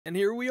And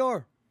here we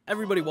are.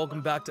 Everybody, welcome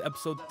back to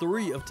episode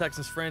 3 of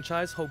Texans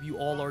Franchise. Hope you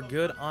all are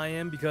good. I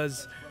am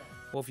because,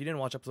 well, if you didn't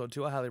watch episode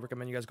 2, I highly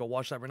recommend you guys go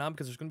watch that right now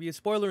because there's going to be a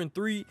spoiler in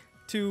 3,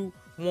 2,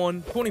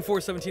 1.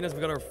 24-17 as we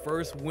got our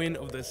first win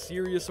of the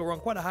series. So we're on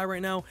quite a high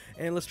right now.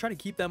 And let's try to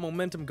keep that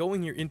momentum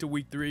going here into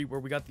week 3 where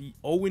we got the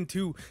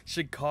 0-2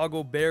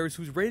 Chicago Bears,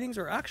 whose ratings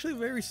are actually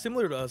very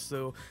similar to us.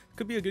 So it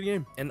could be a good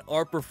game. And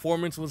our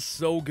performance was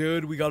so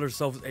good, we got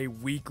ourselves a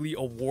weekly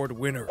award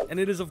winner. And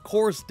it is, of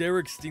course,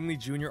 Stingley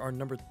Jr., our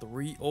number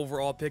 3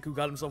 overall pick, who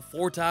got himself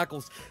 4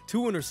 tackles,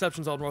 2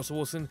 interceptions on Russell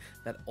Wilson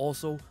that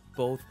also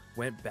both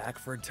went back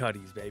for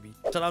tutties, baby.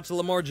 Shout out to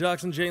Lamar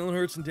Jackson, Jalen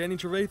Hurts, and Danny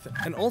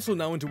Trevathan. And also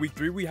now into week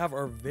 3, we have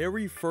our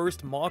very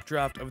first mock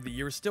draft of the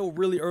year. Still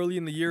really early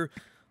in the year.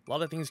 A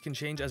lot of things can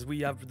change as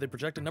we have the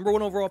projected number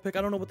 1 overall pick.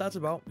 I don't know what that's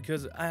about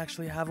because I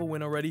actually have a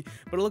win already.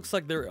 But it looks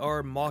like they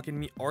are mocking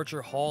me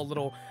Archer Hall,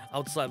 little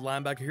outside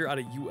linebacker here out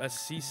of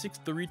USC,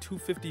 6'3",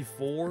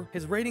 254.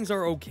 His ratings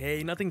are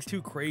okay. Nothing's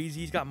too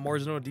crazy. He's got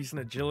marginal,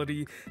 decent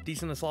agility,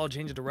 decent and solid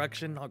change of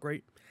direction. Not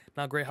great.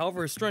 Not great.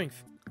 However, his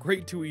strength,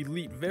 great to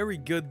elite. Very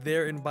good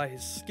there. And by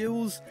his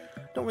skills,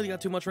 don't really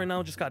got too much right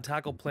now. Just got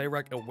tackle, play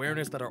rec,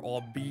 awareness that are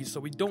all B's. So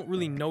we don't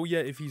really know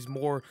yet if he's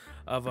more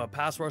of a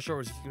pass rusher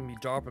or is he going to be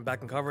dropping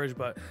back in coverage.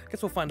 But I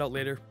guess we'll find out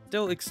later.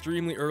 Still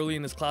extremely early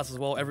in this class as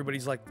well.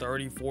 Everybody's like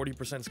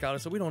 30-40%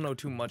 scouted. So we don't know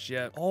too much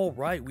yet. All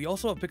right. We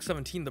also have pick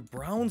 17, the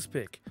Browns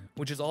pick,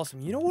 which is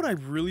awesome. You know what I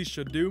really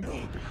should do?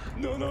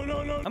 No.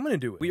 I'm going to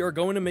do it. We are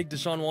going to make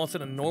Deshaun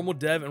Watson a normal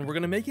dev, and we're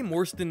going to make him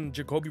worse than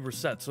Jacoby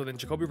Brissett. So then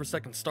Jacoby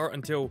Brissett can start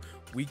until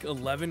week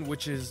 11,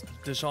 which is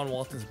Deshaun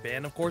Watson's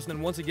ban, of course. And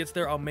then once he gets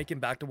there, I'll make him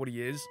back to what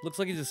he is. Looks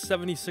like he's a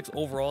 76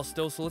 overall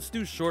still. So let's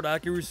do short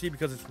accuracy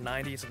because it's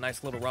 90. It's a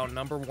nice little round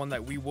number, one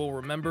that we will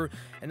remember.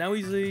 And now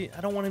he's a,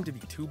 I don't want him to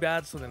be too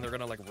bad, so then they're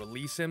going to like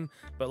release him.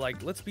 But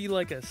like, let's be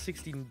like a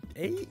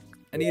 68.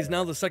 And he is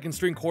now the second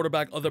string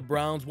quarterback of the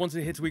Browns. Once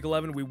it hits week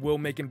 11, we will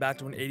make him back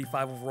to an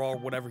 85 overall, or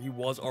whatever he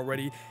was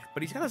already.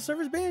 But he's got a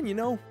service ban, you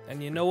know?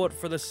 And you know what?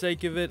 For the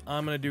sake of it,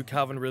 I'm going to do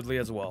Calvin Ridley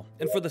as well.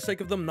 And for the sake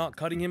of them not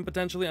cutting him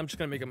potentially, I'm just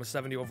going to make him a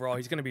 70 overall.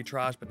 He's going to be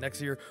trash, but next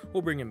year,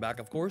 we'll bring him back,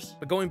 of course.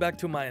 But going back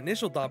to my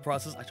initial thought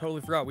process, I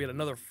totally forgot. We had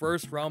another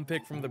first round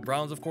pick from the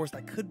Browns, of course,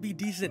 that could be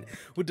decent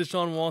with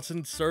Deshaun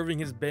Watson serving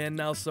his ban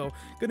now. So,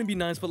 going to be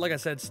nice, but like I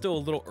said, still a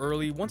little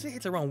early. Once it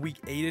hits around week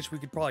 8-ish, we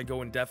could probably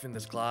go in depth in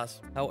this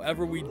class.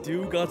 However, we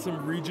do got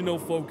some regional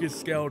focus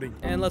scouting.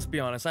 And let's be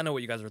honest, I know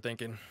what you guys are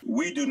thinking.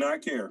 We do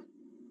not care.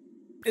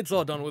 It's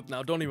all done with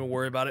now. Don't even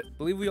worry about it. I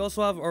believe we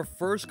also have our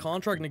first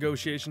contract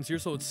negotiations here.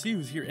 So let's see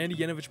who's here. Andy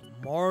Yanovich,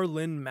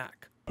 Marlon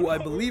Mack, who I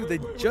believe they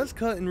just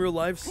cut in real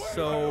life.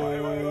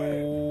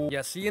 So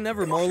yeah, see you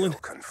never,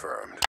 Marlon.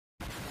 Confirmed.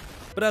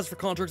 But as for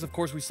contracts, of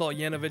course, we saw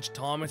Yanovich,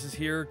 Thomas is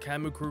here,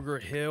 Camu Kruger,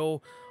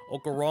 Hill,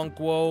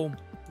 Okoronkwo.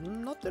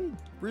 Nothing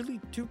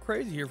really too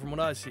crazy here from what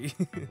I see.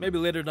 Maybe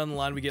later down the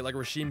line we get like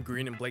Rasheem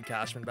Green and Blake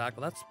Cashman back,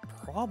 but that's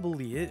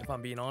probably it if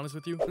I'm being honest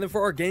with you. And then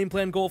for our game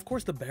plan goal, of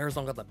course the Bears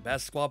don't got the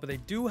best squad, but they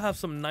do have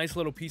some nice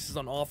little pieces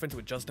on offense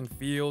with Justin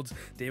Fields,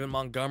 David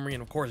Montgomery,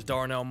 and of course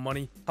Darnell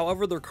Money.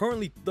 However, they're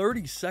currently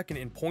 32nd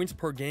in points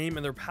per game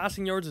and their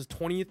passing yards is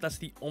 20th. That's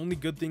the only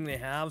good thing they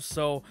have.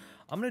 So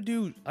I'm gonna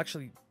do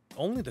actually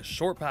only the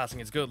short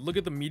passing is good. Look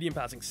at the medium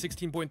passing,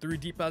 16.3,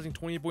 deep passing,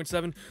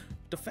 28.7.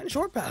 Defend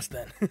short pass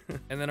then.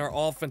 And then our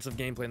offensive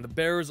game plan. The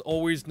Bears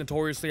always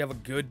notoriously have a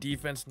good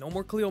defense. No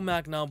more Khalil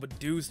Mack now, but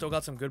dude, still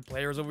got some good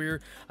players over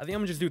here. I think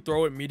I'm gonna just do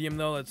throw it medium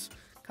though. That's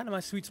kind of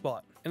my sweet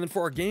spot. And then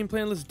for our game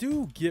plan, let's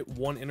do get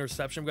 1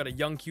 interception. We've got a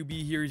young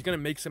QB here. He's going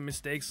to make some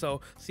mistakes,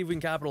 so see if we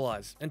can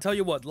capitalize. And tell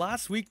you what,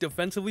 last week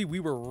defensively, we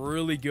were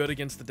really good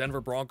against the Denver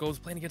Broncos,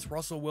 playing against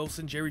Russell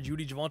Wilson, Jerry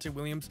Jeudy, Javonte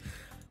Williams.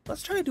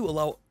 Let's try to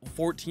allow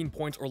 14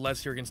 points or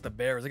less here against the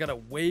Bears. They got a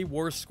way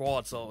worse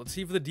squad, so let's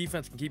see if the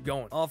defense can keep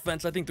going.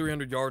 Offense, I think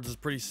 300 yards is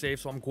pretty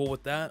safe, so I'm cool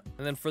with that.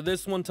 And then for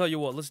this one, tell you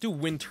what, let's do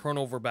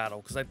win-turnover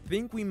battle, because I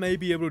think we may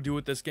be able to do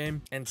it this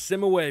game. And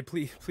sim away,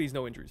 please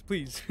no injuries,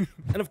 please.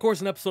 And of course,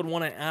 in episode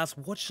 1, I asked,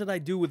 what should I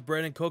do with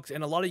Brandin Cooks?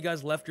 And a lot of you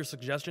guys left your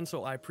suggestions,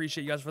 so I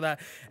appreciate you guys for that.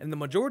 And the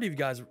majority of you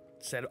guys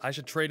said I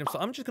should trade him, so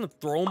I'm just gonna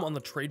throw him on the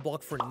trade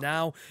block for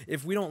now.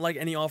 If we don't like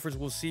any offers,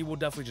 we'll see. We'll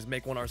definitely just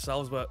make one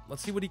ourselves, but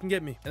let's see what he can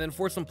get me. And then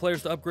for some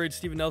players to upgrade,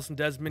 Steven Nelson,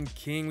 Desmond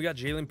King, we got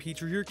Jalen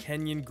Petrie here,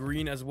 Kenyon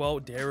Green as well,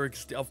 Derek,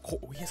 of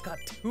course, he has got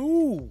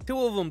two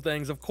of them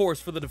things, of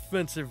course, for the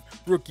defensive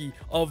rookie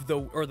of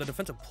the, or the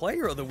defensive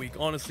player of the week,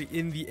 honestly,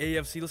 in the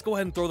AFC. Let's go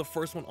ahead and throw the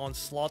first one on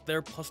slot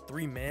there,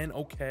 +3 man,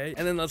 okay.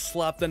 And then let's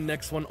slap the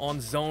next one on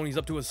zone. He's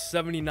up to a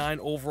 79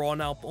 overall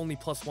now, only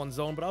 +1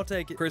 zone, but I'll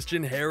take it.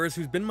 Christian Harris,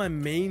 who's been my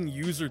main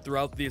user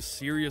throughout this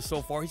series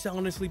so far. He's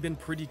honestly been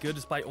pretty good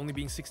despite only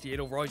being 68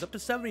 overall. He's up to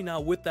 70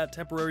 now with that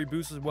temporary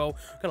boost as well.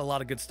 Got a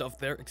lot of good stuff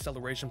there.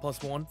 Acceleration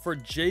 +1. For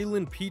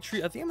Jalen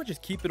Petrie, I think I'm gonna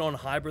just keep it on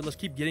hybrid. Let's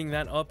keep getting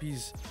that up.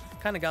 He's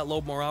kind of got low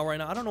morale right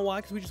now. I don't know why,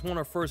 because we just won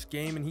our first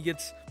game and he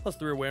gets plus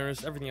 3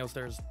 awareness. Everything else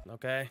there is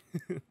okay.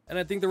 And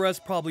I think the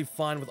rest probably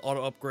fine with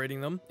auto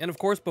upgrading them. And of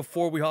course,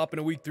 before we hop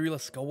into week 3,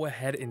 let's go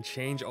ahead and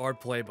change our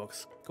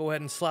playbooks. Go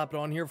ahead and slap it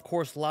on here. Of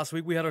course, last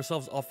week we had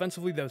ourselves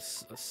offensively the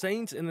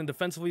Saints and then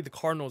defensively the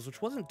Cardinals,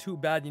 which wasn't too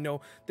bad. You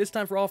know, this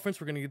time for offense,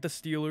 we're going to get the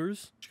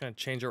Steelers. Just going to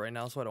change it right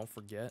now so I don't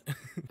forget.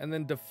 And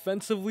then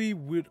defensively,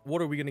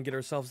 what are we going to get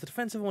ourselves? The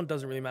defensive one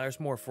doesn't really matter. It's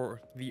more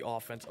for the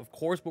offense, of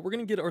course, but we're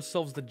going to get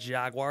ourselves the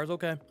Jaguars.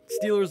 Okay.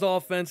 Steelers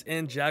offense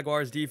and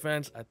Jaguars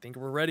defense. I think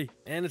we're ready.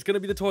 And it's going to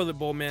be the toilet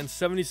bowl, man.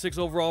 76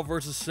 overall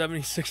versus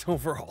 76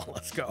 overall.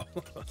 Let's go.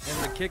 And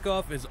the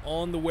kickoff is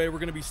on the way. We're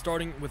going to be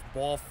starting with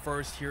ball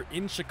first here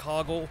in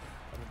Chicago.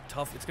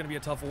 It's going to be a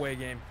tough away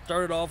game.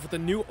 Started off with a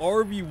new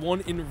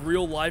RB1 in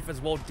real life as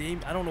well.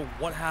 I don't know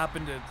what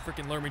happened to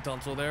freaking Lermy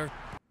Tunsil there.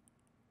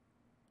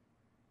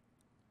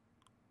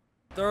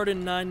 3rd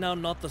and 9 now,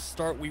 not the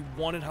start we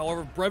wanted.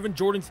 However, Brevin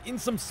Jordan's in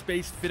some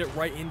space, fit it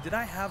right in. Did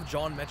I have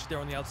John Metchie there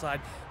on the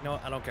outside? No,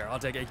 I don't care. I'll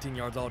take 18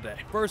 yards all day.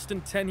 1st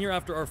and 10 here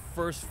after our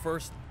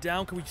first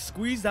down. Can we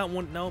squeeze that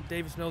one? No,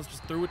 Davis Mills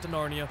just threw it to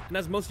Narnia. And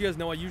as most of you guys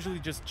know, I usually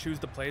just choose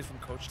the plays from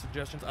coach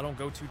suggestions. I don't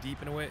go too deep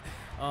into it.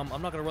 I'm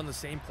not going to run the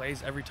same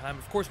plays every time.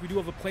 Of course, we do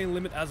have a play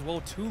limit as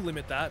well to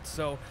limit that,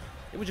 so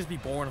it would just be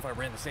boring if I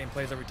ran the same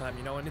plays every time,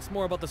 you know, and it's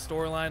more about the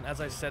storyline. As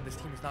I said, this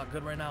team is not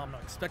good right now. I'm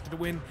not expected to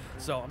win,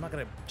 so I'm not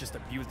going to just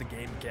abuse the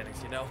game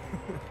mechanics, you know.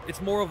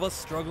 It's more of us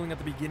struggling at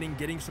the beginning,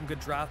 getting some good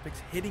draft picks,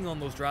 hitting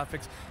on those draft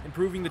picks,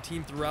 improving the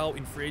team throughout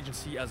in free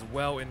agency as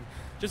well, and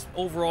just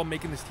overall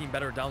making this team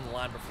better down the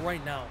line. But for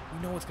right now,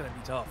 we know it's going to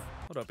be tough.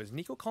 Hold up, is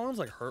Nico Collins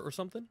like hurt or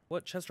something?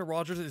 What, Chester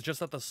Rogers is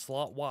just at the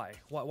slot? Why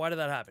did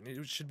that happen?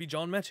 It should be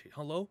John Metchie.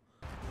 Hello?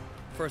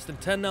 1st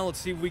and 10 now. Let's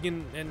see if we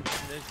can. And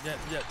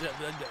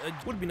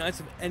it would be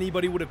nice if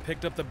anybody would have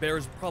picked up the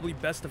Bears' probably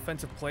best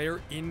defensive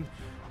player in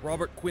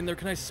Robert Quinn there.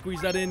 Can I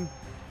squeeze that in?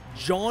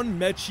 John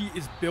Metchie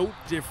is built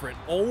different.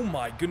 Oh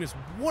my goodness,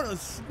 what a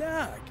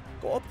snag!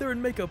 Go up there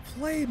and make a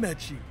play,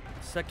 Metchie.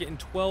 2nd and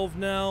 12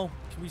 now.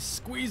 Can we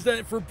squeeze that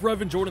in for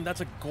Brevin Jordan?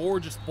 That's a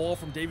gorgeous ball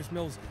from Davis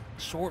Mills.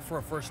 Short for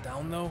a 1st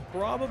down though.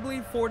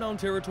 Probably 4 down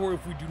territory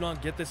if we do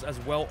not get this as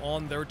well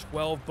on their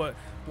 12. But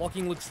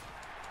blocking looks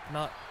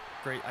not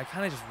great. I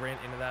kind of just ran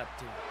into that,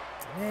 dude.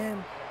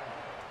 Man.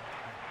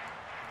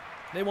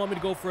 They want me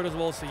to go for it as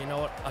well, so you know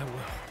what? I will.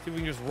 See if we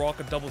can just rock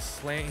a double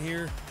slant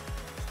here.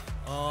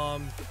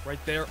 Right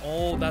there.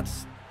 Oh, that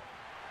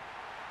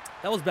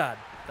was bad.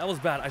 That was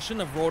bad. I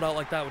shouldn't have rolled out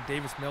like that with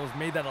Davis Mills.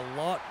 Made that a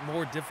lot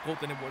more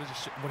difficult than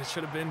what it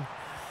should have been.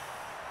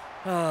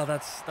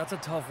 That's a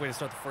tough way to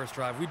start the first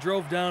drive. We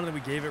drove down and then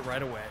we gave it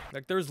right away.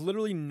 Like, there's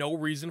literally no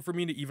reason for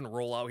me to even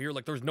roll out here.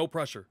 Like, there's no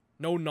pressure.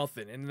 No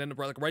nothing. And then,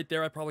 like, right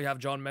there, I probably have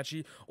John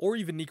Metchie or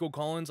even Nico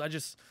Collins. I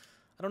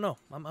don't know.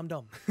 I'm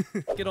dumb.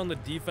 Get on the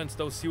defense,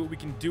 though. See what we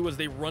can do as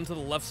they run to the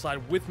left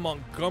side with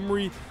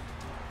Montgomery.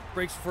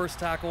 Breaks first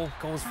tackle.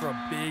 Goes for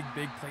a big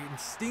play. And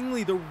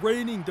Stingley, the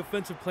reigning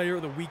defensive player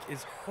of the week,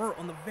 is hurt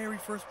on the very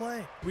first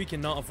play. We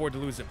cannot afford to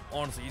lose him.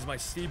 Honestly, he's my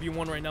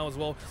CB1 right now as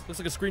well. Looks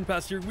like a screen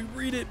pass here. We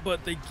read it,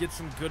 but they get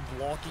some good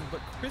blocking.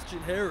 But Christian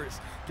Harris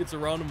gets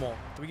around them all.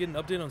 Do we get an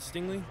update on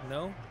Stingley?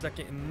 No.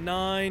 2nd and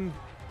 9.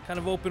 Kind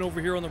of open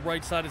over here on the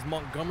right side is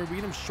Montgomery. We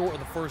get him short of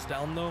the 1st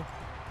down, though.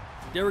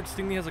 Derek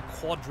Stingley has a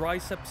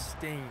quadricep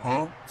stain.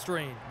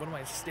 Strain. What am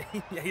I,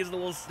 stain? Yeah, he has a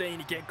little stain.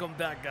 He can't come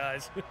back,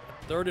 guys.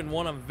 3rd and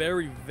 1. I'm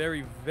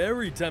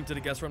very tempted to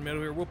guess run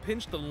middle here. We'll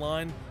pinch the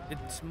line.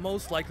 It's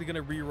most likely going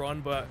to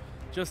rerun, but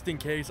just in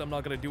case, I'm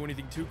not going to do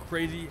anything too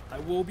crazy. I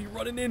will be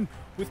running in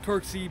with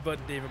Kirksey,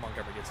 but David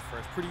Montgomery gets it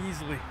first pretty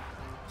easily.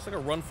 It's like a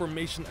run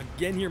formation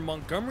again here.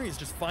 Montgomery is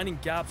just finding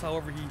gaps.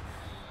 However, he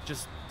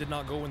just did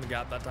not go in the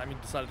gap that time. He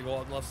decided to go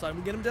out the left side and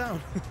we get him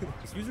down.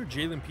 This user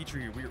Jalen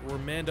Petrie here. We're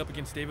manned up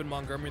against David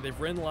Montgomery. They've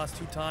ran the last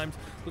 2 times.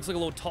 Looks like a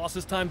little toss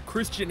this time.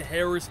 Christian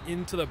Harris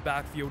into the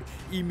backfield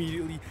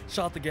immediately.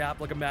 Shot the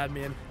gap like a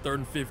madman. 3rd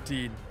and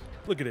 15.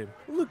 Look at him.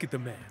 Look at the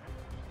man.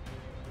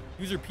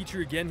 User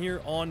Petrie again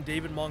here on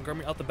David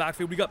Montgomery out the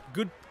backfield. We got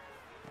good.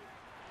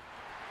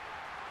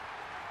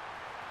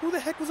 Who the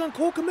heck was on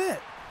Cole Kmet?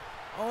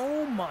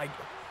 Oh my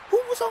God.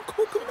 Who was on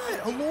Cole Kmet?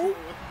 Hello?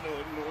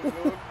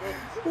 No.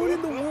 What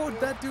in the world?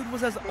 That dude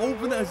was as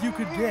open as you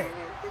could get.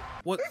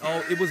 What?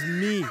 Oh, it was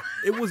me.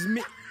 It was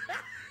me.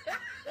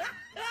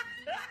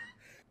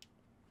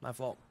 My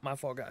fault,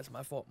 guys.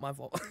 My fault.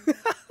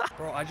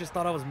 Bro, I just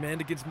thought I was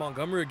manned against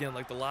Montgomery again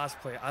like the last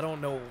play. I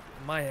don't know.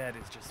 My head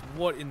is just,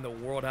 what in the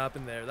world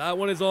happened there? That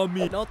one is on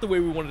me. Not the way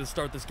we wanted to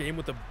start this game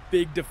with a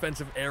big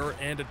defensive error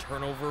and a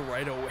turnover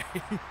right away.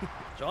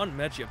 John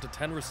Metchie up to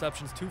 10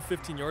 receptions,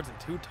 215 yards, and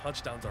 2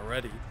 touchdowns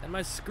already. And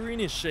my screen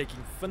is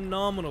shaking.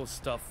 Phenomenal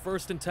stuff.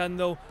 1st and 10,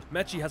 though.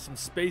 Metchie has some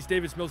space.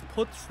 Davis Mills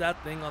puts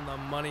that thing on the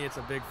money. It's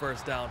a big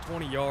 1st down.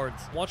 20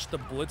 yards. Watch the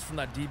blitz from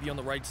that DB on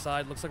the right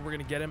side. Looks like we're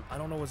going to get him. I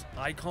don't know his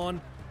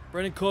icon.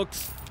 Brandin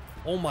Cooks.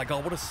 Oh my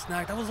god, what a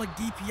snack. That was like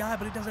DPI,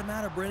 but it doesn't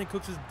matter. Brandin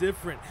Cooks is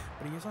different,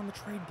 but he is on the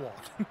trade block.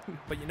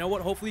 But you know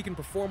what? Hopefully he can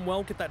perform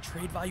well, get that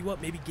trade value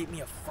up, maybe get me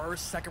a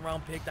first, second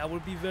round pick. That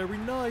would be very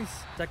nice.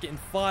 2nd and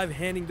 5,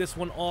 handing this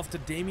one off to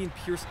Dameon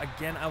Pierce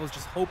again. I was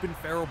just hoping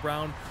Pharaoh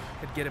Brown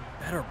could get a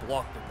better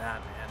block than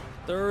that, man.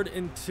 3rd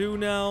and 2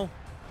 now.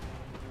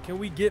 Can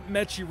we get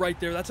Metchie right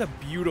there? That's a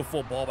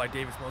beautiful ball by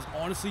Davis Mills.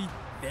 Honestly,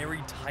 very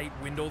tight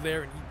window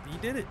there, and he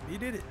did it. He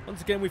did it.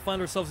 Once again, we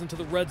find ourselves into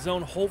the red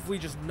zone. Hopefully,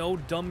 just no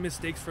dumb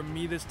mistakes from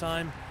me this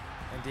time.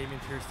 And Dameon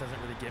Pierce doesn't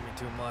really get me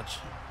too much.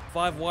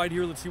 5 wide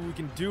here. Let's see what we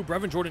can do.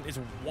 Brevin Jordan is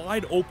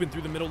wide open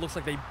through the middle. Looks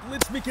like they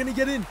blitz me. Can he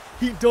get in?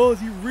 He does.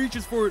 He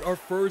reaches for it. Our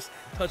first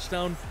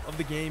touchdown of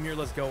the game here.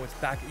 Let's go. It's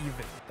back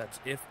even. That's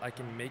if I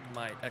can make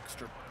my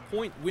extra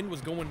point. Wind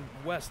was going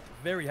west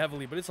very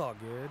heavily, but it's all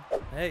good.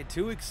 Hey,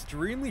 2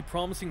 extremely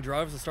promising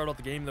drives to start out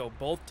the game, though.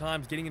 Both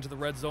times getting into the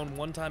red zone.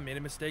 One time made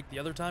a mistake. The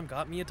other time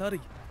got me a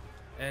tutty.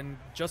 And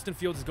Justin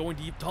Fields is going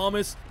deep.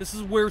 Thomas, this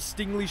is where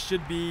Stingley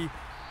should be.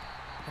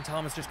 And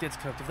Thomas just gets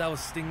cooked. If that was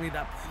Stingley,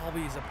 that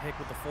probably is a pick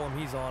with the form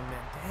he's on,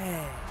 man.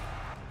 Dang.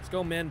 Let's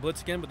go, man.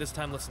 Blitz again, but this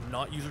time let's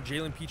not use our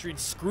jeromePKR and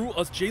screw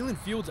us. Jalen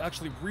Fields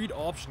actually read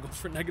option. Goes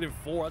for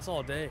 -4. That's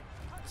all day.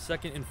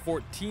 2nd and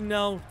 14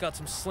 now. Got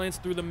some slants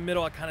through the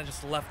middle. I kind of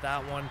just left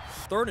that one.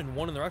 3rd and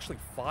 1, and they're actually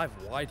 5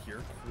 wide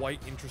here.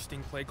 Quite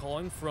interesting play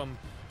calling from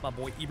my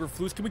boy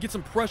Eberflus. Can we get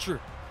some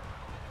pressure?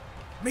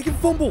 Make him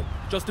fumble.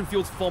 Justin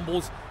Fields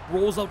fumbles,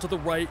 rolls out to the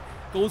right,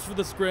 goes for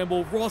the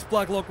scramble. Ross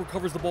Blacklock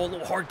recovers the ball. A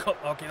little hard cut.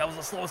 Okay, that was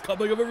the slowest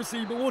cutback I've ever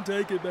seen, but we'll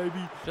take it,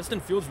 baby. Justin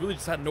Fields really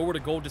just had nowhere to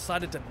go.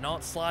 Decided to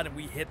not slide, and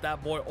we hit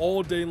that boy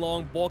all day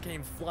long. Ball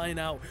came flying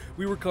out.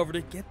 We recovered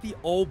it. Get the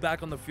O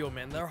back on the field,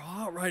 man. They're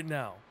hot right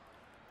now.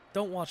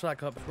 Don't watch that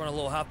cut. Run a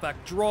little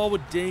halfback draw with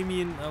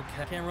Dameon.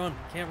 Okay, can't run.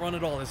 Can't run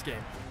at all this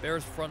game.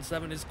 Bears front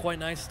 7 is quite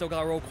nice. Still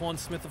got Roquan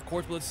Smith, of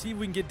course, but let's see if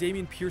we can get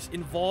Dameon Pierce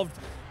involved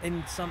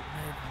in some...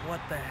 Man,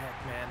 what the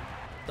heck, man?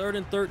 3rd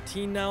and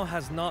 13 now.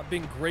 Has not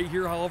been great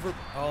here, however.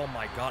 Oh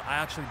my god, I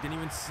actually didn't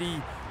even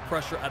see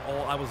pressure at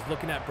all. I was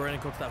looking at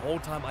Brandin Cooks that whole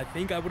time. I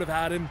think I would have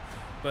had him,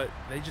 but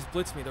they just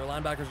blitzed me. Their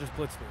linebackers just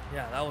blitzed me.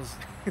 Yeah, that was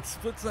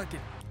split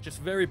second. Just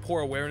very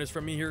poor awareness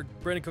from me here.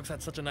 Brandin Cooks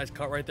had such a nice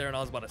cut right there, and I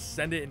was about to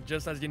send it, and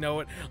just as you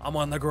know it, I'm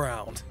on the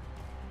ground.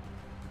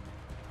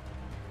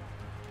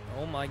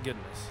 Oh my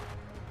goodness.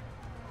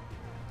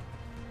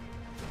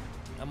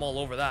 I'm all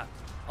over that.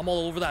 I'm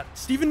all over that.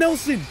 Steven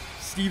Nelson!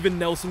 Steven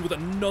Nelson with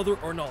another,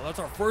 or no, that's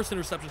our first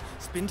interception.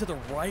 Spin to the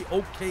right.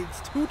 Okay, it's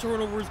 2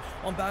 turnovers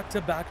on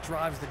back-to-back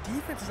drives. The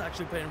defense is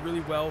actually playing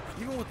really well,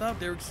 even without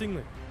Derek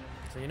Stingley.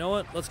 So you know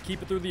what? Let's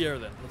keep it through the air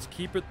then. Let's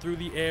keep it through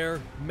the air.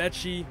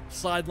 Metchie,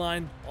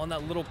 sideline on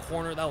that little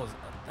corner. That was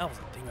a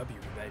thing of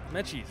beauty, baby.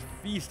 Metchie is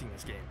feasting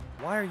this game.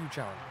 Why are you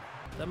challenging?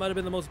 That might have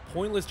been the most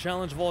pointless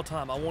challenge of all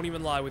time. I won't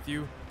even lie with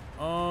you.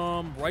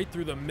 Right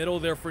through the middle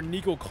there for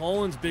Nico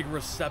Collins. Big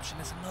reception.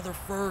 It's another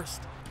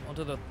first.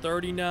 Onto the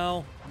 30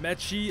 now.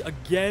 Metchie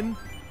again.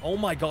 Oh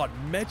my god.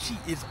 Metchie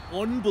is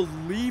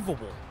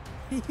unbelievable.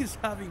 He's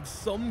having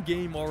some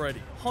game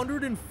already.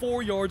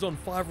 104 yards on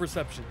 5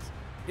 receptions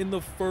in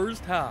the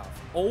first half.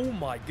 Oh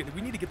my goodness.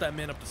 We need to get that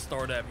man up to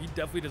start at. He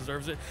definitely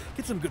deserves it.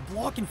 Get some good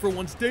blocking for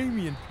once.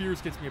 Dameon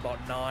Pierce gets me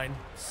about 9.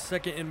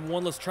 2nd and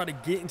 1. Let's try to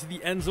get into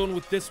the end zone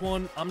with this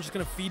one. I'm just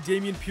going to feed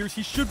Dameon Pierce.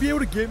 He should be able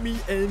to get me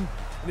in.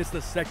 And it's the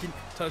 2nd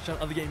touchdown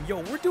of the game.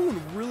 Yo, we're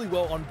doing really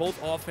well on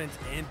both offense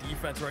and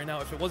defense right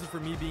now. If it wasn't for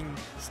me being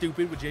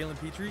stupid with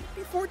jeromePKR, it'd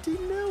be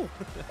 14-0.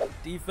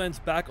 Defense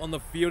back on the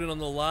field, and on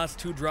the last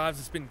 2 drives,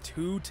 it's been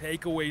 2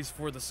 takeaways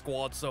for the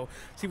squad. So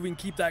see if we can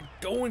keep that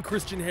going.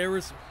 Christian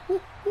Harris.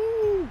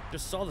 Woo-hoo.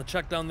 Just saw the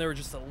check down there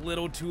just a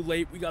little too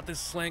late. We got this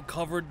slant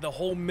covered. The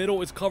whole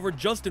middle is covered.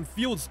 Justin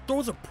Fields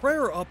throws a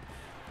prayer up,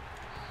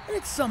 and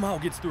it somehow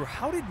gets through.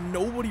 How did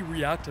nobody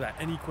react to that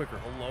any quicker?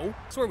 Hello?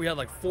 I swear we had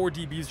like 4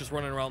 DBs just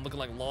running around looking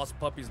like lost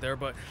puppies there,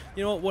 but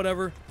you know what?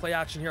 Whatever. Play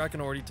action here. I can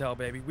already tell,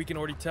 baby. We can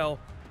already tell.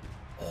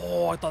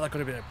 Oh, I thought that could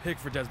have been a pick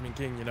for Desmond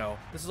King, you know.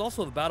 This is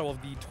also the battle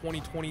of the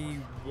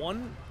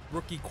 2021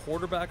 rookie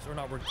quarterbacks, or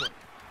not rookie.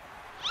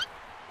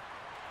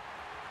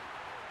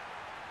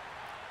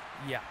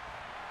 Yeah,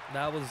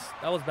 that was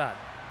bad.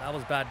 That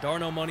was bad.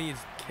 Darnell Money is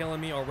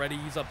killing me already.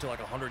 He's up to like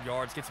 100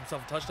 yards. Gets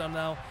himself a touchdown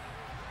now.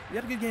 We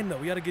had a good game, though.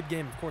 We had a good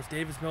game. Of course,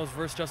 Davis Mills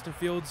versus Justin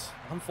Fields.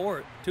 I'm for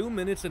it. 2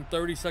 minutes and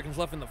 30 seconds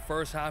left in the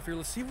first half here.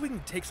 Let's see if we can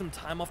take some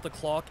time off the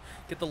clock,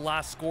 get the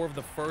last score of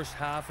the first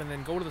half, and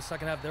then go to the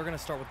second half. They're going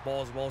to start with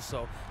ball as well,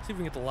 so see if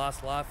we can get the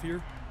last laugh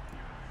here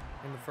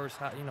in the first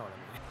half. You know what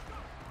I mean.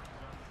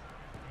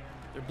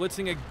 They're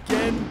blitzing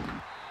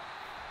again.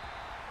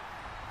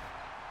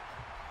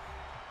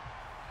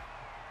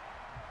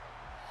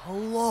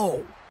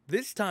 Hello.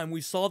 This time we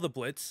saw the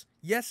blitz.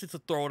 Yes, it's a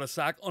throw and a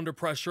sack under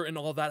pressure and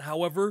all that.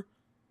 However,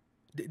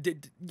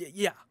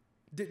 Dameon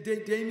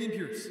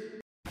Pierce.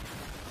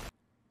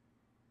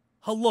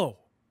 Hello.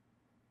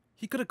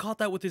 He could have caught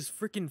that with his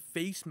freaking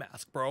face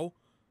mask, bro.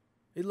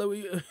 What are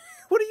you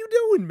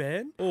doing,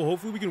 man? Oh,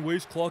 hopefully we can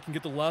waste clock and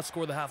get the last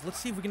score of the half. Let's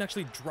see if we can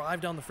actually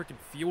drive down the freaking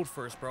field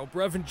first, bro.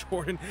 Brevin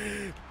Jordan.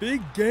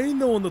 Big gain,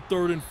 though, on the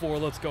 3rd and 4.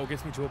 Let's go.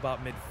 Gets me to about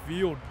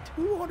midfield.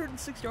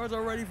 206 yards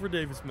already for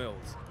Davis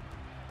Mills.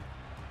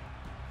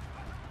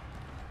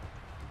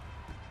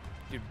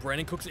 Dude,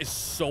 Brandin Cooks is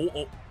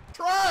so...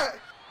 Try!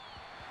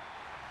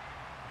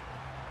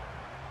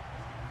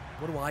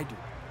 What do I do?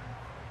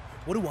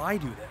 What do I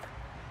do there?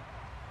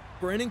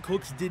 Brandin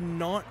Cooks did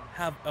not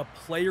have a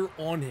player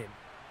on him,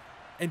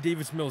 and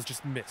Davis Mills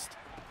just missed.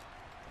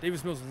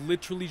 Davis Mills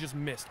literally just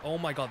missed. Oh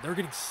my God, they're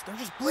just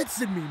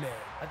blitzing me, man.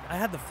 I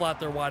had the flat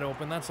there wide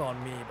open. That's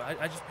on me,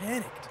 but I just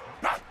panicked.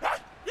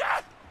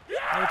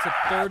 Now it's a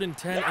 3rd and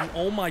 10, and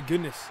oh my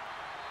goodness.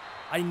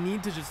 I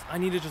need to just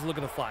look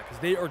at the flat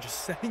because they are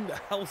just setting the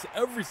house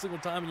every single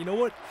time. And you know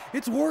what?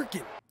 It's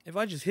working. If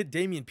I just hit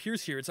Dameon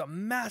Pierce here, it's a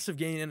massive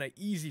gain and an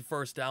easy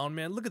 1st down,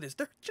 man. Look at this.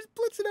 They're just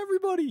blitzing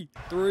everybody.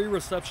 3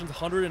 receptions,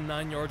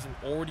 109 yards, and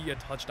already a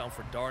touchdown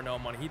for Darnell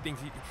Money. He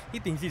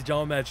thinks he's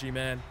John Metchie,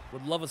 man.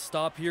 Would love a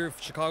stop here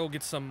if Chicago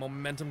gets some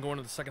momentum going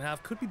into the 2nd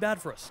half. Could be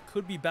bad for us.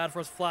 Could be bad for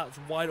us. Flat, it's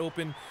wide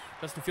open.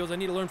 Justin Fields, I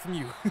need to learn from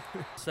you.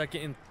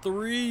 2nd and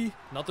 3.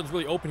 Nothing's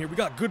really open here. We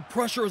got good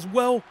pressure as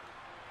well.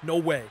 No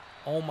way.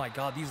 Oh my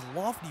God, these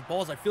lofty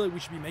balls, I feel like we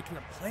should be making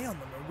a play on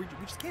them, man.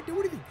 We just can't do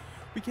anything.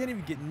 We can't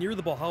even get near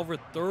the ball. However,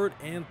 3rd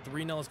and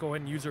 3 now. Let's go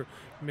ahead and use our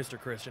Mr.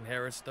 Christian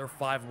Harris. They're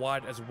 5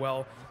 wide as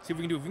well. See if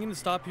we can do. If we can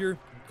stop here,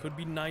 could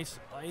be nice.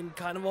 I'm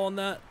kind of on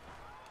that.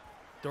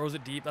 Throws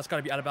it deep. That's got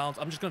to be out of bounds.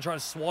 I'm just going to try to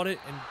swat it,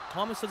 and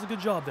Thomas does a good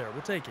job there.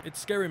 We'll take it.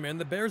 It's scary, man.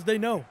 The Bears, they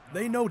know.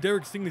 They know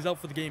Derek Stingley's out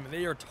for the game, and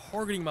they are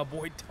targeting my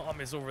boy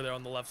Thomas over there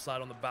on the left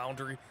side on the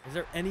boundary. Is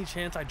there any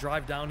chance I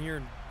drive down here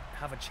and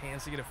have a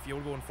chance to get a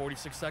field goal in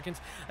 46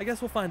 seconds? I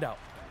guess we'll find out.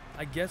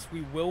 I guess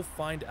we will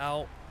find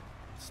out.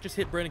 Let's just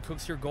hit Brandin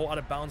Cooks here, go out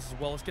of bounds as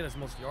well. Let's get as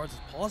most yards as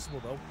possible,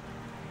 though.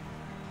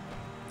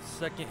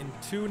 2nd and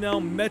 2 now.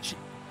 Metchie,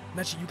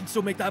 you can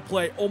still make that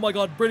play. Oh my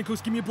God, Brandin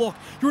Cooks, give me a block.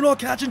 You're not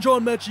catching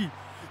John Metchie.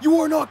 You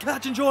are not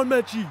catching John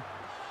Metchie.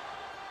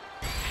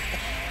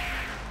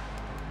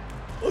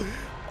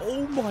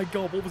 Oh my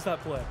God, what was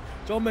that play?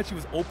 John Metchie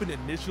was open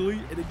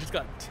initially, and it just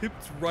got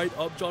tipped right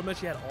up. John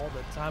Metchie had all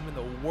the time in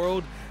the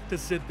world to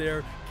sit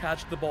there,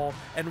 catch the ball,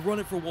 and run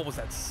it for, what was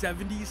that,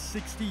 70,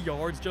 60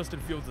 yards? Justin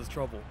Fields is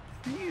trouble.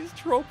 He is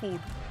troubled.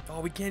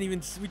 Oh, we can't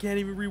even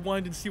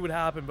rewind and see what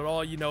happened, but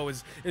all you know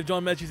is if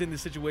John Metchie's in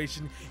this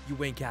situation,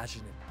 you ain't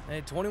catching it.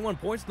 Hey, 21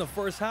 points in the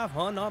 1st half,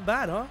 huh? Not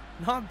bad, huh?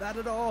 Not bad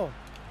at all.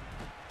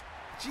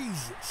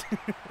 Jesus.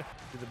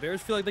 Do the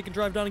Bears feel like they can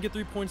drive down and get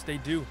 3 points? They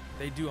do.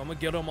 They do. I'm going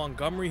to get on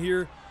Montgomery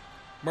here.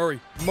 Murray.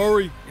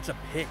 It's a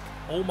pick.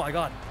 Oh my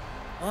God.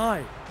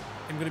 I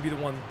am going to be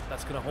the one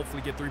that's going to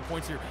hopefully get 3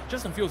 points here.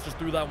 Justin Fields just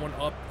threw that one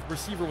up. The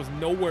receiver was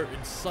nowhere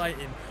in sight,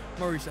 and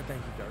Murray said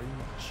thank you very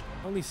much.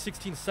 Only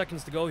 16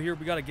 seconds to go here.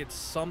 We got to get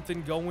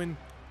something going.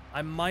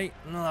 I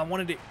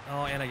wanted to...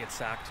 Oh, and I get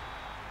sacked.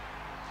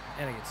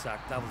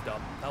 That was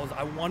dumb.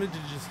 I wanted to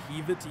just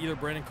heave it to either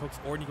Brandin Cooks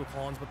or Nico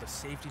Collins, but the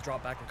safety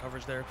dropped back in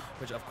coverage there,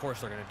 which of course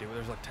they're going to do.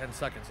 There's like 10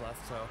 seconds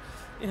left, so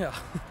yeah.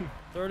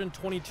 3rd and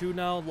 22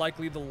 now,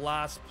 likely the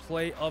last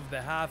play of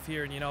the half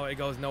here, and you know, it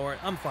goes nowhere.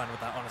 I'm fine with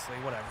that, honestly,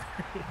 whatever.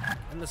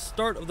 And the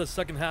start of the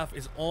 2nd half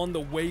is on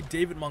the way.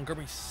 David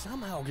Montgomery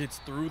somehow gets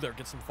through there,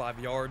 gets some 5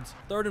 yards.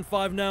 3rd and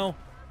 5 now.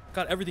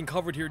 Got everything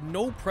covered here.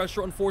 No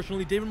pressure,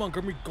 unfortunately. David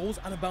Montgomery goes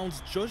out of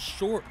bounds just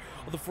short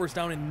of the 1st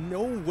down, and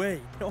no way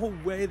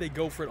they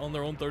go for it on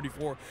their own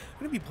 34. Going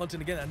to be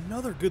punting again.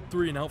 Another good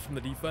 3 and out from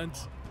the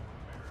defense.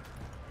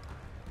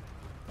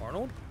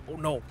 Arnold? Oh,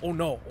 no.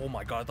 Oh,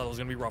 my God. I thought it was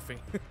going to be roughing.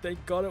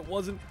 Thank God it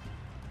wasn't.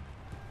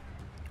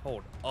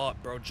 Hold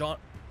up, bro. John...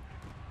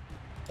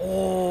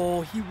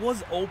 Oh, he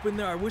was open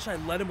there. I wish I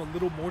led him a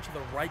little more to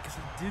the right because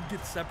he did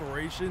get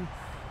separation.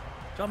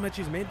 John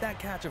Metchie's made that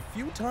catch a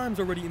few times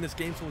already in this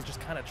game, so we'll just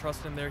kind of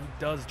trust him there. He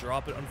does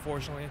drop it,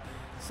 unfortunately.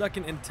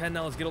 2nd and 10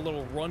 now. Let's get a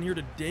little run here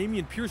to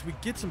Dameon Pierce. We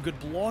get some good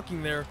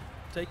blocking there.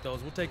 Take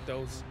those. We'll take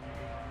those.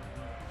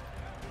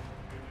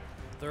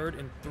 3rd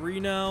and 3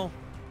 now.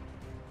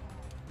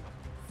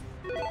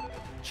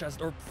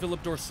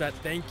 Philip Dorsett,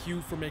 thank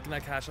you for making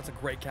that catch. That's a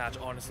great catch,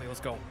 honestly. Let's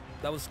go.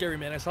 That was scary,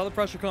 man. I saw the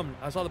pressure coming.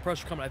 I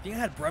think I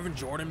had Brevin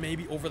Jordan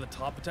maybe over the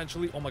top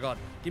potentially. Oh my God.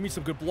 Give me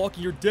some good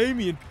blocking here.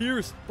 Dameon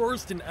Pierce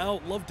bursting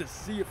out. Love to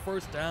see it.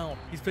 1st down.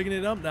 He's picking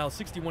it up now.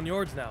 61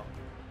 yards now.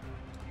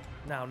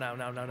 Now.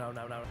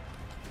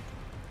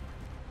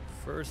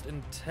 1st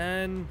and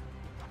 10.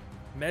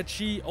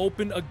 Metchie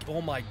open.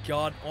 Oh my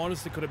God.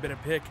 Honestly, could have been a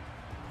pick.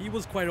 He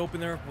was quite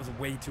open there. Was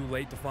way too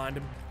late to find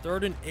him.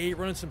 3rd and 8.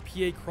 Running some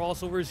PA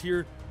crossovers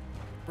here.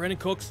 Brandin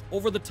Cooks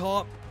over the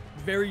top.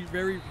 Very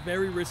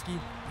risky.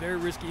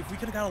 If we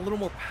could have got a little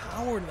more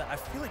power into that. I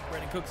feel like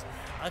Brandin Cooks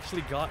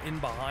actually got in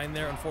behind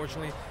there,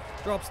 unfortunately.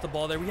 Drops the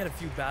ball there. We had a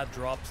few bad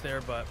drops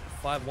there, but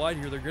 5 wide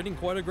here. They're getting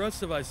quite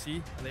aggressive, I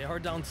see. And they are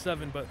down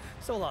 7, but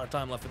still a lot of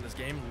time left in this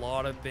game. A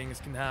lot of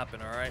things can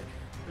happen, all right?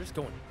 They're just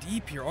going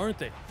deep here, aren't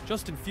they?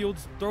 Justin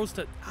Fields throws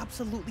to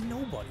absolutely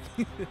nobody.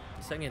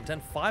 2nd and 10,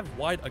 5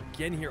 wide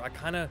again here. I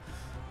kind of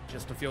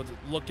Justin Fields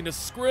looking to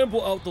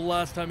scramble out the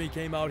last time he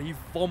came out. He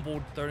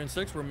fumbled. 3rd and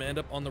 6. We're manned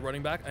up on the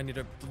running back. I need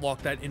to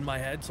lock that in my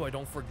head so I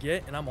don't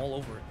forget, and I'm all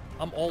over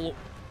it.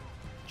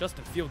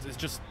 Justin Fields is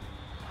just...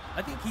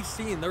 I think he's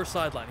seeing their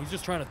sideline. He's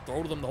just trying to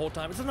throw to them the whole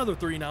time. It's another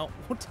 3 now.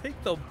 We'll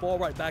take the ball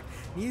right back.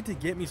 Need to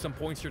get me some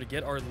points here to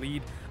get our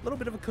lead. A little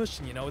bit of a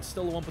cushion, you know. It's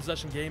still a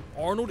 1-possession game.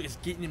 Arnold is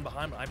getting in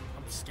behind. I'm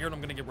scared I'm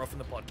going to get rough in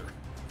the punter.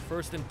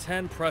 1st and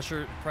 10.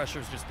 Pressure's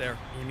just there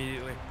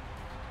immediately.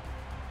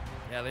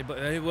 Yeah,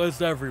 they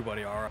list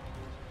everybody, all right.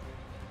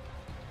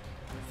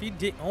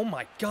 Oh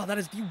my God, that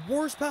is the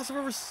worst pass I've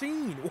ever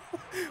seen.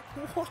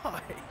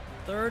 Why?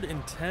 3rd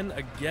and 10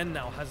 again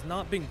now. Has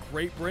not been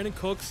great. Brandin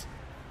Cooks.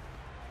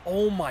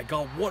 Oh my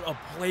God, what a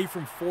play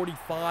from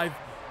 45.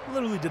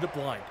 Literally did it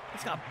blind.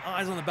 He's got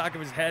eyes on the back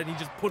of his head, and he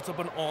just puts up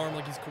an arm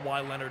like he's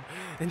Kawhi Leonard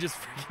and just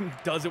freaking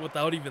does it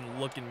without even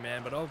looking,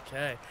 man. But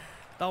okay.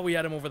 Thought we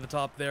had him over the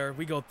top there.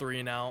 We go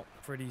 3 and out.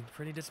 Pretty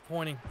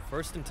disappointing.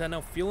 1st and 10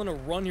 now. Feeling a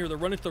run here. They're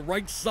running to the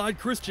right side.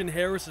 Christian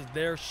Harris is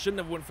there. Shouldn't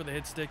have went for the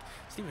hit stick.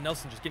 Steven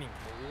Nelson just getting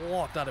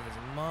blocked out of his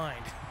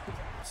mind.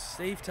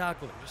 Safe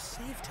tackle there. Just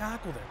safe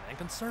tackle there, man.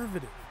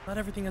 Conservative. Not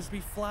everything has to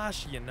be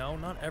flashy, you know?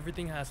 Not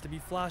everything has to be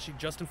flashy.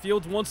 Justin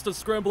Fields wants to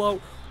scramble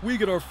out. We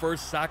get our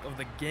first sack of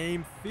the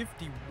game.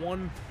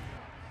 51.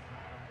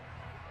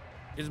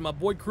 Is my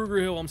boy Kruger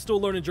Hill. I'm still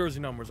learning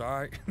jersey numbers, all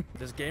right?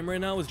 This game right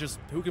now is just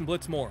who can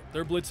blitz more.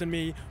 They're blitzing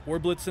me. We're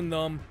blitzing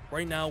them.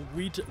 Right now,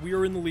 we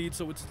are in the lead,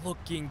 so it's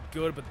looking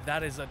good, but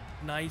that is a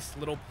nice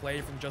little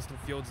play from Justin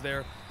Fields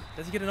there.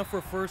 Does he get enough for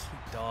a first?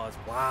 He does.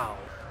 Wow.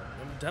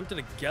 I'm tempted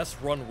to guess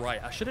run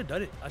right. I should have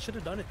done it. I should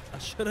have done it. I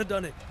should have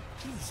done it.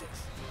 Jesus.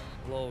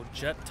 Low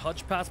jet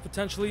touch pass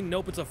potentially.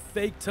 Nope, it's a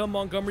fake to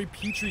Montgomery.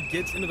 Petrie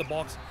gets into the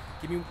box.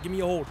 Give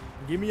me a hold.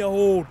 Give me a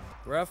hold.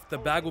 Ref, the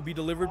bag will be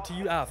delivered to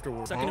you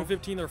afterwards. 2nd and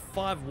 15, they're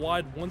 5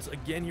 wide once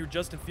again here.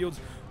 Justin Fields,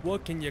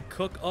 what can you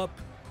cook up?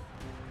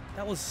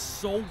 That was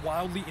so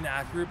wildly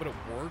inaccurate, but it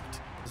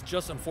worked. It's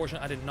just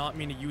unfortunate. I did not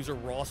mean to use a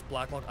Ross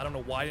Blacklock. I don't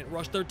know why I didn't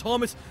rush there.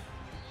 Thomas,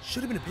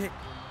 should have been a pick.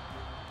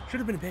 Should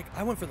have been a pick.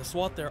 I went for the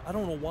swat there. I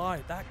don't know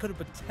why. That could have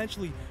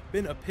potentially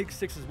been a pick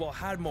 6 as well.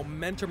 Had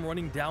momentum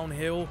running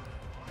downhill.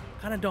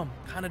 Kind of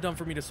dumb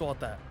for me to swat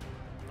that.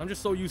 I'm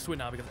just so used to it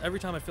now because every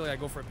time I feel like I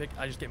go for a pick,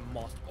 I just get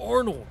mossed.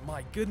 Arnold,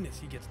 my goodness,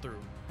 he gets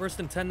through. 1st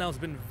and 10 now has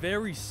been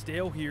very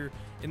stale here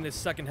in this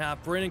second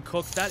half. Brandin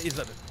Cooks, that is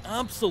an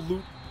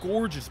absolute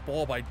gorgeous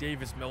ball by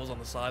Davis Mills on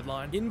the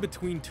sideline. In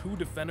between 2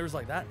 defenders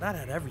like that, that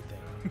had everything.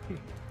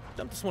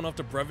 Dump this one off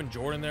to Brevin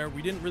Jordan there.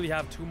 We didn't really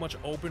have too much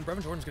open.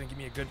 Brevin Jordan's going to give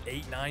me a good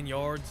 8-9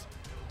 yards.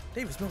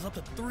 Davis Mills up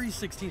to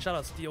 316. Shout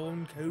out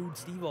Stone Code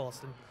Steve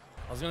Austin.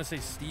 I was going to say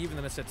Steve, and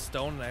then I said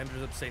Stone, and I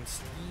ended up saying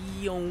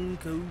Stone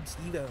Code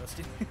Steve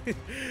Austin.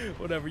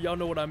 Whatever. Y'all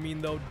know what I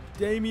mean, though.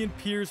 Dameon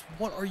Pierce,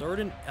 what are you? 3rd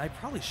and... I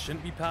probably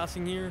shouldn't be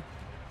passing here,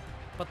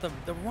 but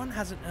the run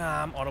hasn't...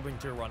 I'm audibling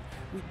to a run.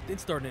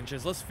 It's 3rd and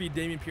inches. Let's feed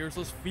Dameon Pierce.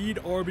 Let's feed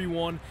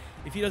RB1.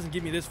 If he doesn't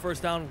give me this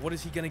first down, what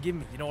is he going to give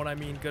me? You know what I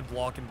mean? Good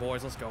blocking,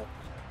 boys. Let's go.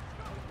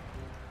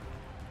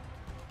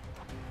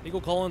 Nico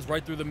Collins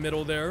right through the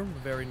middle there.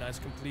 Very nice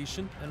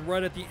completion. And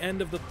right at the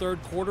end of the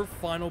 3rd quarter,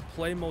 final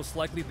play most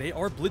likely. They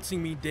are blitzing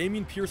me.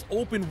 Dameon Pierce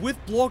open with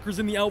blockers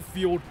in the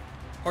outfield.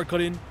 Hard cut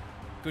in.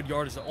 Good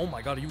yardage. Oh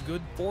my God, are you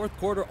good? 4th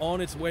quarter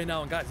on its way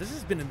now. And guys, this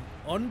has been an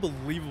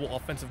unbelievable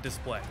offensive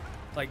display.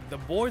 Like, the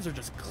boys are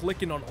just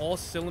clicking on all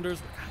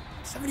cylinders.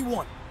 God,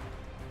 71.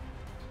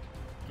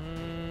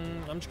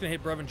 I'm just going to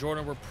hit Brevin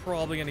Jordan. We're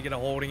probably going to get a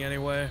holding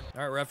anyway.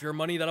 All right, ref, your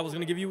money that I was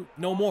going to give you.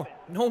 No more.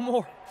 No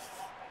more.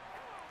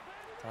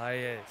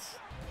 KayKayEs.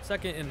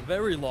 2nd and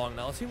very long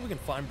now. Let's see if we can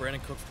find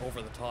Brandin Cooks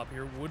over the top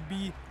here. Would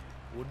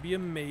be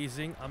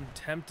amazing. I'm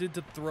tempted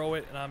to throw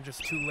it, and I'm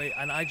just too late.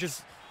 And I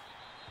just...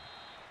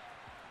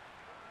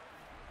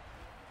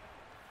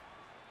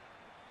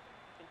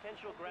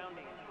 Intentional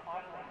grounding.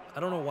 I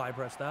don't know why I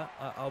pressed that.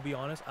 I'll be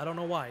honest. I don't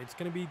know why. It's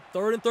going to be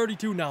 3rd and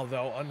 32 now,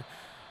 though. On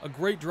a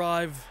great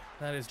drive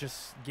that is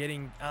just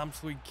getting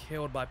absolutely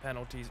killed by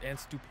penalties and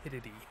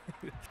stupidity.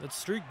 Let's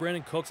streak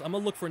Brandin Cooks. I'm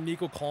going to look for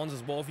Nico Collins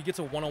as well. If he gets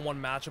a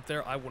one-on-one matchup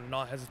there, I will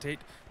not hesitate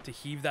to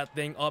heave that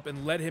thing up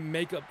and let him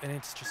make up. And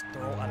it's just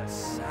throw out a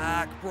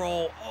sack,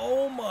 bro.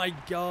 Oh, my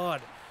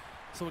God.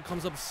 So it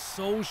comes up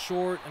so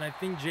short. And I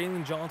think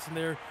Jalen Johnson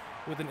there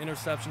with an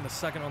interception, the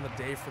 2nd on the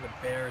day for the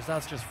Bears.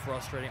 That's just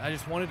frustrating. I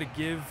just wanted to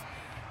give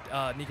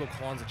Nico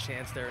Collins a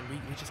chance there, and we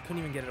just couldn't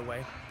even get it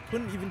away.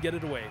 Couldn't even get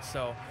it away.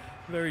 So...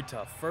 very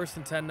tough. 1st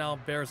and 10 now.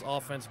 Bears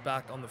offense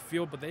back on the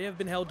field, but they have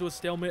been held to a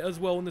stalemate as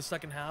well in the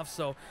second half.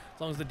 So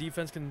as long as the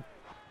defense can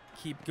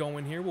keep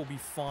going here, we'll be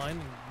fine.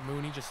 And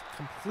Mooney just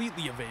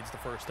completely evades the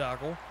first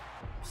tackle.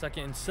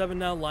 2nd and 7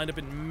 now. Lined up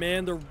in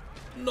man.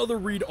 Another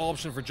read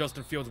option for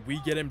Justin Fields. We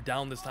get him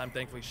down this time,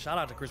 thankfully. Shout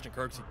out to Christian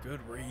Kirksey. Good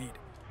read.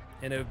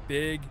 And a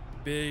big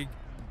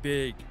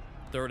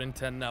 3rd and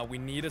 10 now. We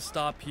need a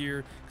stop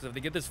here because if they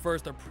get this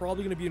first, they're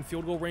probably going to be in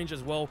field goal range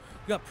as well.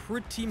 We got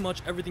pretty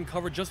much everything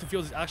covered. Justin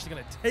Fields is actually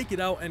going to take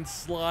it out and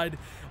slide.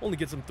 Only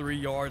gets him 3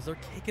 yards. They're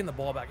kicking the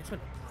ball back. It's been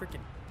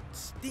freaking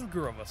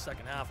stinker of a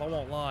second half, I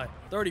won't lie.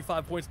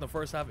 35 points in the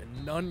first half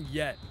and none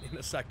yet in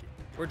the second.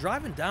 We're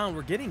driving down.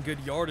 We're getting good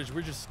yardage.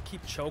 We just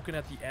keep choking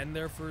at the end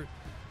there for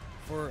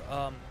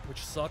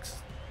which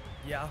sucks.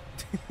 Yeah.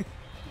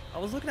 I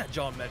was looking at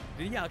John Metchie.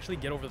 Did he actually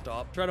get over the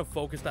top? Try to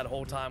focus that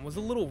whole time. Was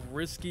a little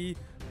risky.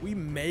 We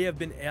may have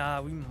been,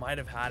 we might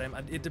have had him.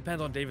 It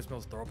depends on Davis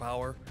Mills' throw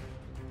power.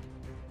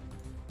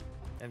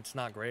 And it's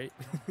not great.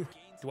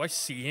 Do I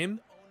see him?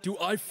 Do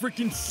I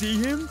freaking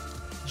see him?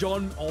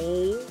 John,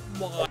 oh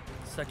my.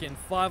 2nd and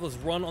 5, let's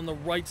run on the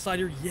right side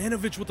here.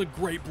 Yanovich with a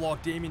great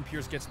block. Dameon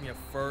Pierce gets me a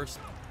first.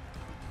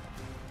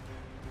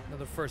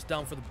 Another first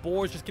down for the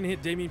boys. Just gonna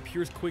hit Dameon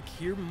Pierce quick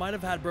here. Might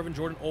have had Brevin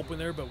Jordan open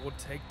there, but we'll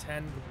take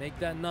 10. Make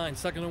that 9.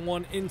 2nd and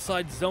 1,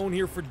 inside zone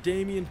here for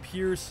Dameon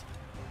Pierce.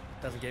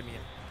 Doesn't get me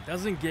in.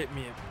 Doesn't get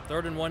me in.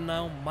 3rd and 1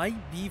 now.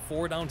 Might be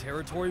 4 down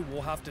territory.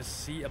 We'll have to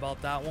see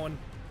about that one.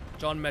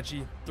 John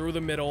Metchie through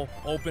the middle,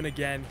 open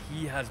again.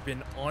 He has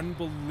been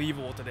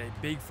unbelievable today.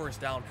 Big first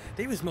down.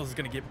 Davis Mills is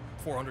going to get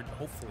 400.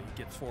 Hopefully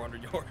he gets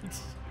 400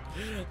 yards.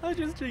 I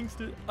just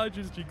jinxed it. I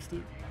just jinxed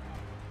it.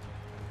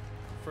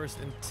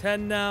 1st and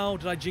 10 now.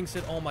 Did I jinx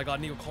it? Oh my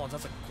God, Nico Collins.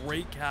 That's a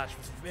great catch. It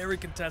was very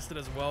contested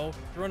as well.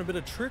 Throwing a bit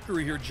of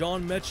trickery here.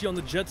 John Metchie on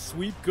the jet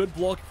sweep. Good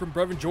blocking from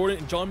Brevin Jordan.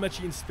 And John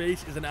Metchie in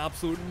space is an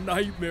absolute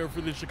nightmare for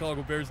the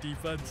Chicago Bears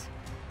defense.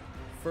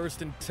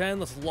 1st and 10.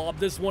 Let's lob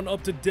this one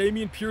up to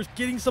Dameon Pierce,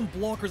 getting some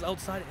blockers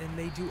outside, and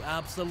they do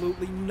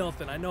absolutely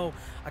nothing. I know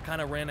I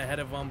kind of ran ahead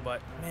of them,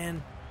 but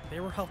man, they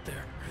were out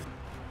there.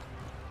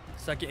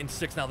 2nd and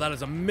 6 now. That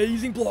is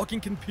amazing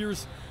blocking. Can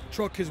Pierce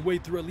truck his way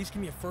through? At least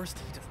give me a first.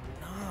 He does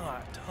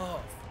not.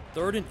 Tough.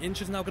 3rd and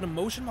inches now. Going to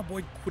motion my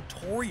boy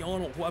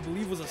Quitoriano, who I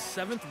believe was a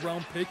 7th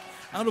round pick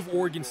out of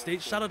Oregon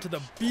State. Shout out to the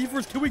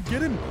Beavers. Can we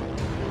get him?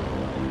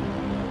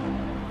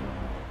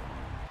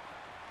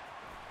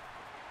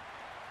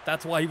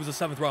 That's why he was a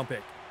 7th round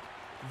pick.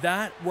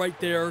 That right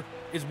there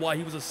is why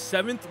he was a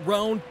 7th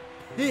round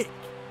pick.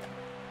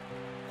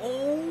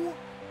 Oh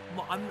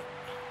my.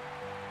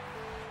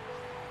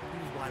 He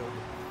was wide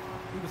open.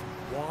 He was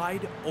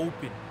wide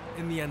open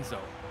in the end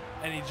zone.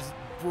 And he just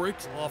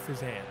bricks off his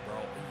hand, bro.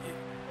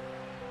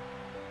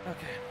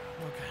 Okay.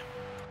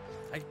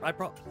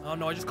 Oh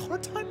no, I just called a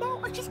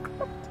timeout.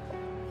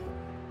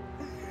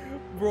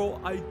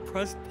 Bro, I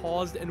pressed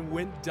pause and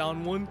went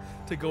down one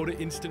to go to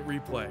instant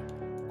replay.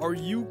 Are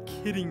you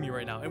kidding me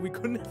right now? And we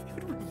couldn't have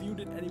even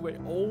reviewed it anyway.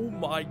 Oh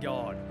my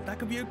God. That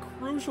could be a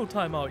crucial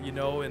timeout, you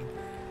know, and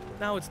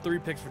now it's 3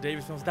 picks for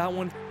Davis Mills. That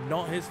one,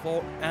 not his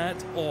fault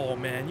at all,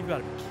 man. You've got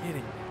to be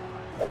kidding me.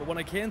 But what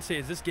I can say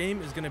is this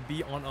game is going to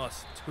be on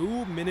us.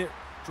 2-minute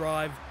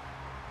drive.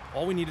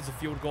 All we need is a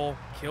field goal,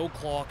 kill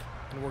clock,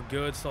 and we're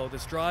good. So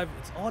this drive,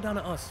 it's all down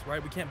to us,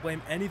 right? We can't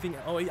blame anything.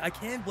 Oh, I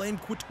can't blame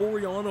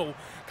Quitoriano,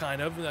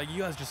 kind of. Like,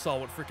 you guys just saw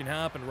what freaking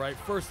happened, right?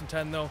 1st and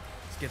 10, though.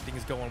 Let's get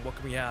things going. What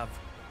can we have?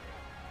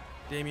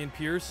 Dameon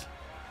Pierce,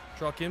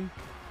 truck him.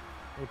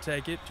 We'll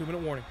take it.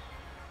 2-minute warning.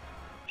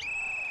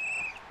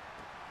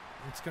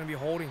 It's going to be a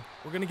holding.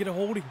 We're going to get a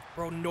holding.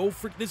 Bro, no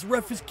frick. This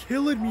ref is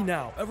killing me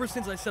now. Ever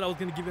since I said I was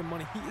going to give him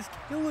money, he is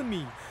killing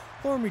me.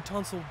 Laramie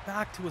Tunsil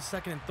back to a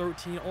 2nd and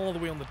 13, all the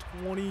way on the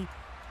 20.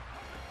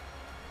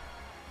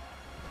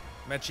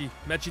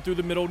 Metchie through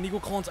the middle. Nico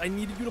Collins, I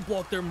needed you to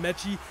block there.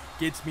 Metchie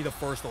gets me the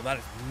first, though. That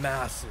is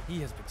massive. He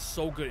has been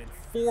so good. In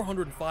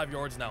 405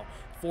 yards now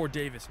for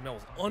Davis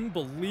Mills.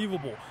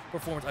 Unbelievable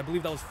performance. I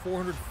believe that was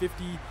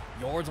 450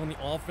 yards on the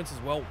offense as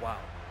well. Wow.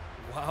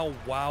 Wow,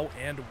 wow,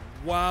 and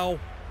wow.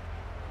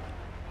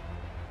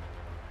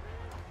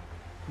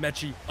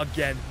 Metchie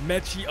again.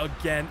 Metchie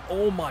again.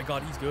 Oh my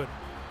God, he's good.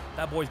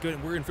 That boy's good,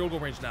 and we're in field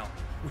goal range now.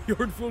 We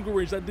are in field goal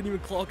range. That didn't even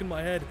clock in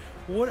my head.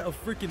 What a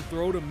freaking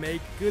throw to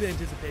make. Good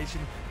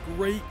anticipation.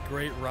 Great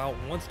route.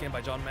 Once again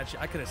by John Metchie.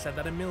 I could have said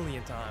that a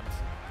million times.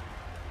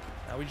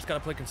 Now we just got to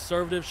play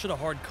conservative. Should have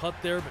hard cut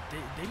there, but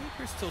Dameon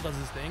Pierce still does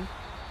his thing.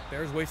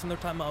 Bears wasting their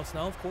timeouts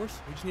now, of course.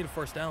 We just need a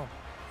first down.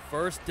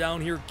 First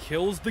down here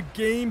kills the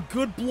game.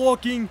 Good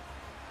blocking.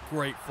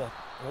 Great fuck.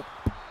 Oh,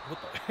 what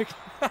the heck?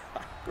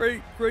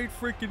 Great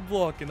freaking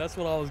blocking. That's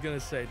what I was going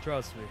to say.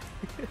 Trust me.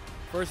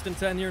 1st and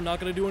 10 here. Not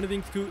going to do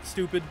anything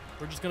stupid.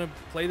 We're just going to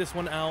play this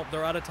one out.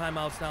 They're out of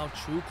timeouts now.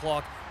 True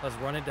clock. Let's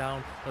run it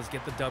down. Let's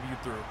get the W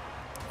through.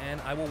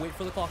 And I will wait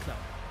for the clock now.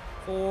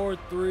 4,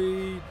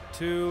 3,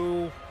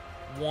 2,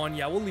 1.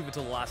 Yeah, we'll leave it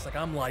till the last. Like,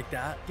 I'm like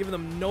that. Giving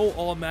them no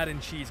all Madden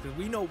cheese because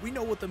we know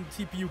what the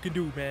CPU can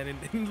do, man,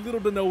 in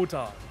little to no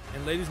time.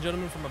 And ladies and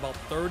gentlemen, from about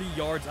 30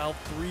 yards out,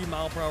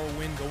 3-mile-per-hour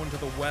wind going to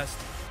the west.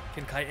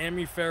 Can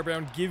Ka'imi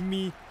Fairbairn give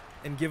me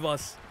and give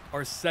us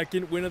our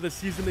 2nd win of the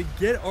season to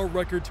get our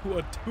record to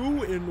a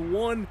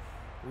 2-1?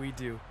 We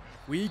do.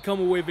 We come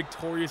away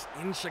victorious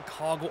in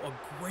Chicago. A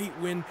great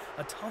win,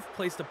 a tough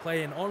place to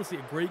play, and honestly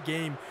a great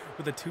game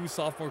with the 2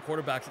 sophomore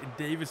quarterbacks in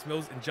Davis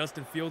Mills and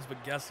Justin Fields.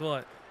 But guess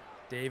what?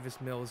 Davis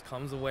Mills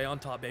comes away on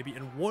top, baby.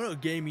 And what a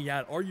game he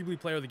had. Arguably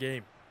player of the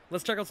game.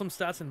 Let's check out some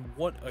stats, and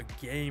what a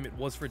game it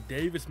was for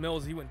Davis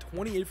Mills. He went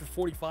 28 for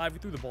 45. He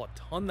threw the ball a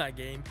ton that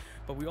game,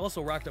 but we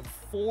also racked up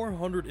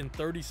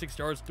 436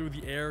 yards through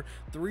the air,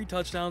 3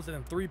 touchdowns, and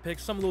then 3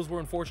 picks. Some of those were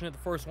unfortunate. The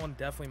first one,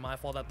 definitely my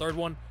fault. That third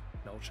one,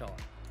 no shot.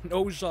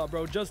 No shot,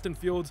 bro. Justin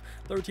Fields,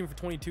 13 for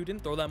 22.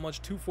 Didn't throw that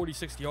much.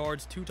 246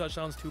 yards, 2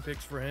 touchdowns, 2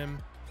 picks for him.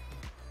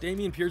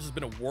 Dameon Pierce has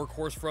been a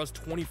workhorse for us.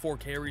 24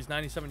 carries,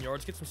 97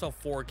 yards. Gets himself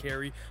 4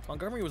 carry.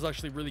 Montgomery was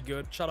actually really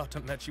good. Shout out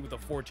to Metchie with a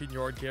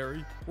 14-yard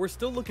carry. We're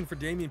still looking for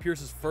Dameon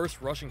Pierce's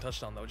first rushing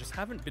touchdown, though. Just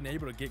haven't been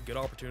able to get good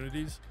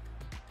opportunities.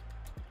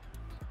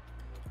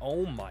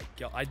 Oh my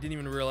god. I didn't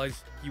even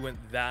realize he went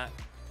that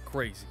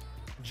crazy.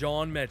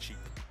 John Metchie,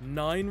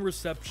 9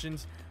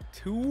 receptions,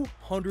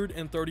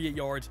 238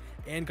 yards,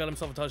 and got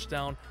himself a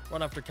touchdown.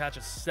 Run after catch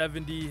of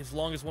 70. His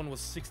longest one was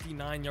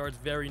 69 yards.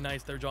 Very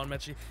nice there, John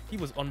Metchie. He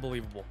was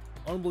unbelievable.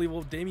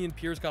 Unbelievable. Dameon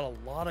Pierce got a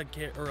lot of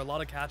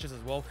catches as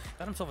well.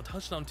 Got himself a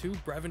touchdown too.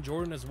 Brandin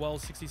Jordan as well,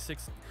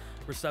 66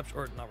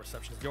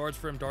 yards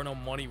for him. Darnell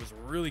Money was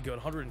really good,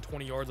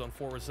 120 yards on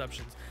 4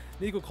 receptions.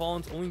 Nico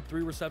Collins only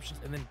 3 receptions,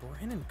 and then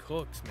Brandin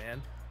Cooks,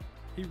 man.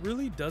 He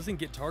really doesn't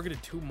get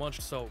targeted too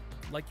much, so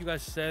like you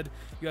guys said,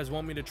 you guys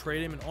want me to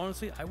trade him, and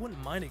honestly, I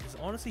wouldn't mind it, because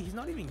honestly, he's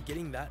not even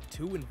getting that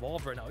too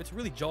involved right now. It's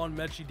really John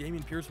Metchie,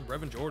 Dameon Pierce, and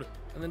Brandin Jordan.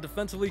 And then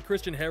defensively,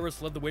 Christian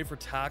Harris led the way for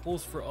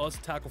tackles for us,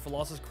 tackle for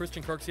losses.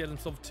 Christian Kirksey had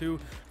himself 2,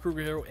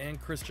 Kruger Hero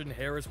and Christian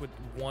Harris with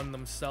 1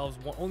 themselves.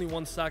 Only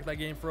 1 sack that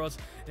game for us,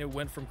 and it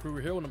went from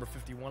Kruger Hero, number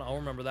 51. I'll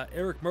remember that.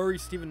 Eric Murray,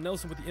 Steven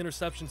Nelson with the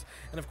interceptions,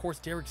 and of course,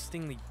 Derek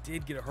Stingley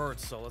did get hurt,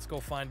 so let's go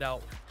find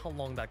out how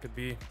long that could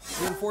be.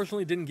 We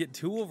unfortunately didn't get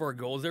 2 of our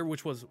goals there,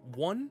 which was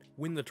 1,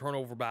 win the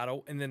turnover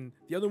battle, and then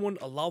the other one,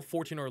 allow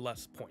 14 or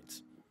less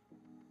points.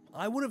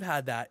 I would have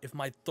had that if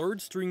my 3rd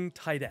string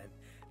tight end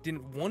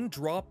didn't 1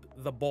 drop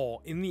the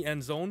ball in the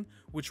end zone,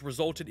 which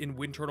resulted in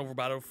win turnover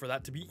battle for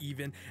that to be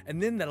even,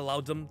 and then that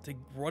allowed them to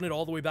run it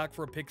all the way back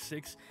for a pick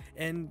 6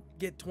 and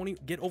get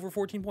over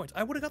 14 points.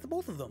 I would have got the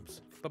both of them.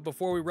 But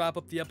before we wrap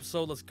up the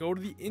episode, let's go to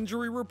the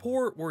injury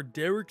report, where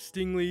Derek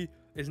Stingley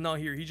is not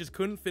here. He just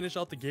couldn't finish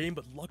out the game,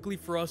 but luckily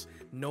for us,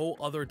 no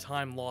other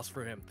time lost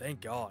for him. Thank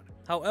God.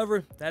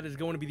 However, that is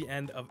going to be the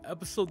end of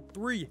episode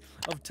 3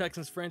 of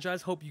Texans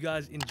Franchise. Hope you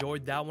guys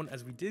enjoyed that one,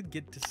 as we did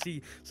get to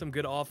see some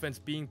good offense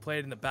being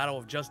played in the battle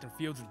of Justin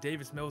Fields and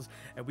Davis Mills,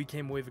 and we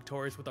came away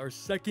victorious with our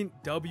 2nd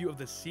W of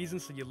the season,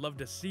 so you'd love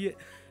to see it.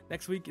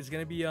 Next week is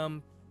going to be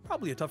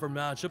probably a tougher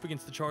matchup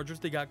against the Chargers.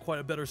 They got quite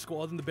a better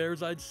squad than the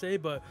Bears, I'd say,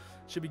 but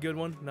should be a good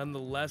one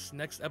nonetheless.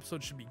 Next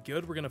episode should be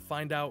good. We're going to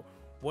find out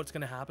what's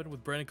going to happen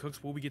with Brandin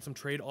Cooks. Will we get some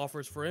trade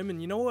offers for him?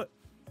 And you know what?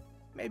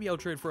 Maybe I'll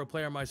trade for a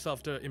player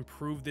myself to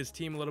improve this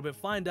team a little bit.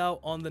 Find out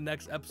on the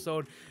next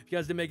episode. If you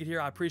guys did make it here,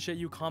 I appreciate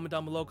you. Comment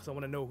down below because I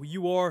want to know who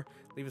you are.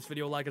 Leave this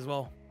video a like as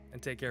well.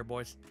 And take care,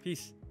 boys.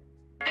 Peace.